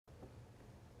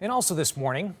And also this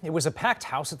morning, it was a packed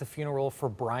house at the funeral for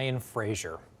Brian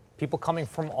Fraser. People coming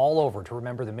from all over to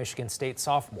remember the Michigan State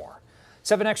sophomore.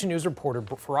 7 Action News reporter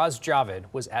WXYZ-TV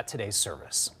was at today's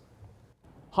service.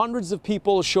 Hundreds of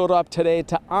people showed up today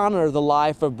to honor the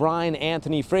life of Brian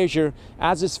Anthony Fraser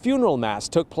as his funeral mass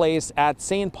took place at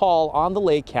St. Paul on the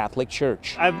Lake Catholic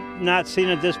Church. I've not seen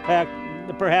it this packed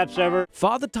perhaps ever.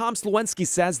 Father Tom Slowinski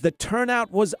says the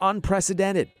turnout was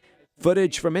unprecedented.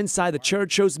 Footage from inside the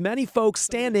church shows many folks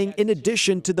standing in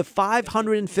addition to the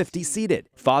 550 seated.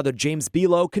 Father James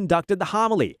Below conducted the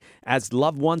homily as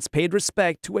loved ones paid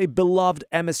respect to a beloved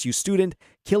MSU student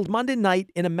killed Monday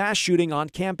night in a mass shooting on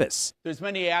campus. There's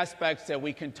many aspects that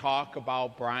we can talk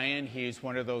about Brian. He's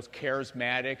one of those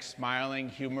charismatic, smiling,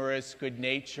 humorous,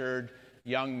 good-natured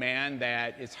young man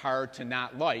that is hard to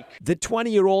not like. The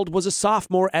 20-year-old was a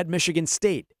sophomore at Michigan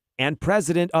State and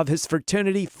president of his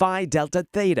fraternity Phi Delta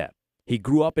Theta. He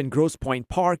grew up in Grosse Pointe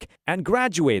Park and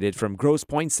graduated from Grosse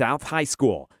Pointe South High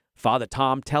School. Father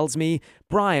Tom tells me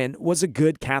Brian was a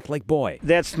good Catholic boy.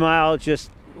 That smile just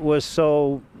was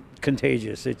so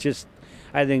contagious. It just,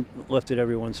 I think, lifted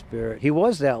everyone's spirit. He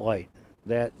was that light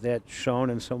that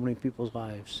shone in so many people's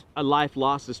lives. A life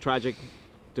lost is tragic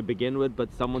to begin with,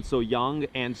 but someone so young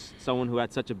and someone who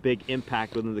had such a big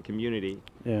impact within the community.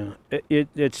 Yeah,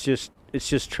 it's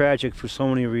just tragic for so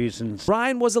many reasons.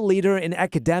 Brian was a leader in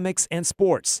academics and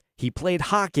sports. He played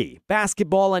hockey,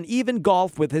 basketball, and even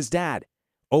golf with his dad.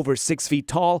 Over 6 feet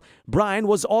tall, Brian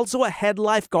was also a head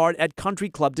lifeguard at Country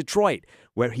Club Detroit,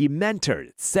 where he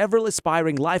mentored several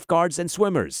aspiring lifeguards and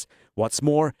swimmers. What's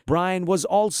more, Brian was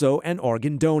also an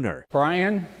organ donor.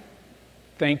 Brian,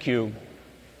 thank you.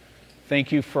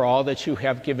 Thank you for all that you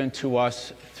have given to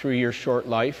us through your short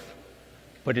life,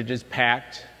 but it is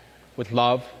packed with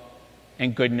love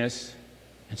and goodness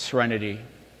and serenity.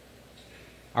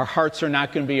 Our hearts are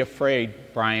not going to be afraid,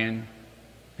 Brian,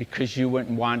 because you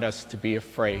wouldn't want us to be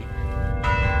afraid.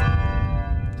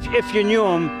 If you knew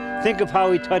him, think of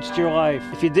how he touched your life.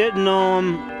 If you didn't know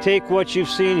him, take what you've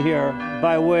seen here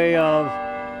by way of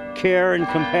care and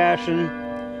compassion,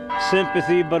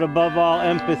 sympathy, but above all,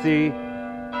 empathy,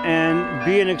 and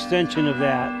be an extension of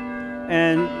that,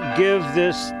 and give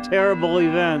this terrible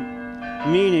event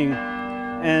meaning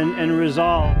and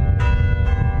resolve.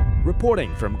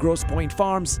 Reporting from Grosse Pointe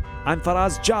Farms, I'm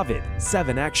WXYZ-TV,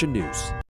 7 Action News.